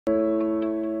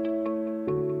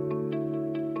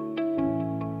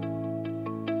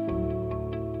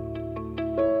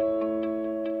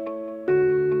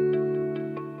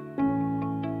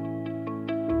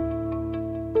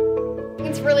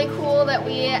It's really cool that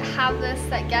we have this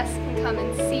that guests can come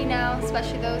and see now,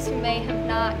 especially those who may have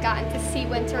not gotten to see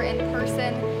winter in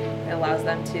person. It allows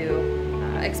them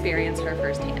to experience her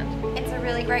firsthand. It's a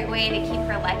really great way to keep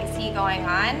her legacy going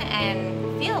on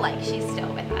and feel like she's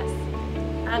still with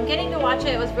us. Getting to watch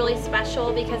it was really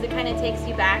special because it kind of takes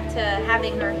you back to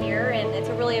having her here, and it's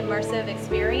a really immersive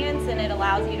experience, and it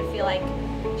allows you to feel like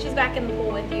she's back in the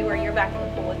pool with you or you're back in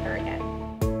the pool with her again.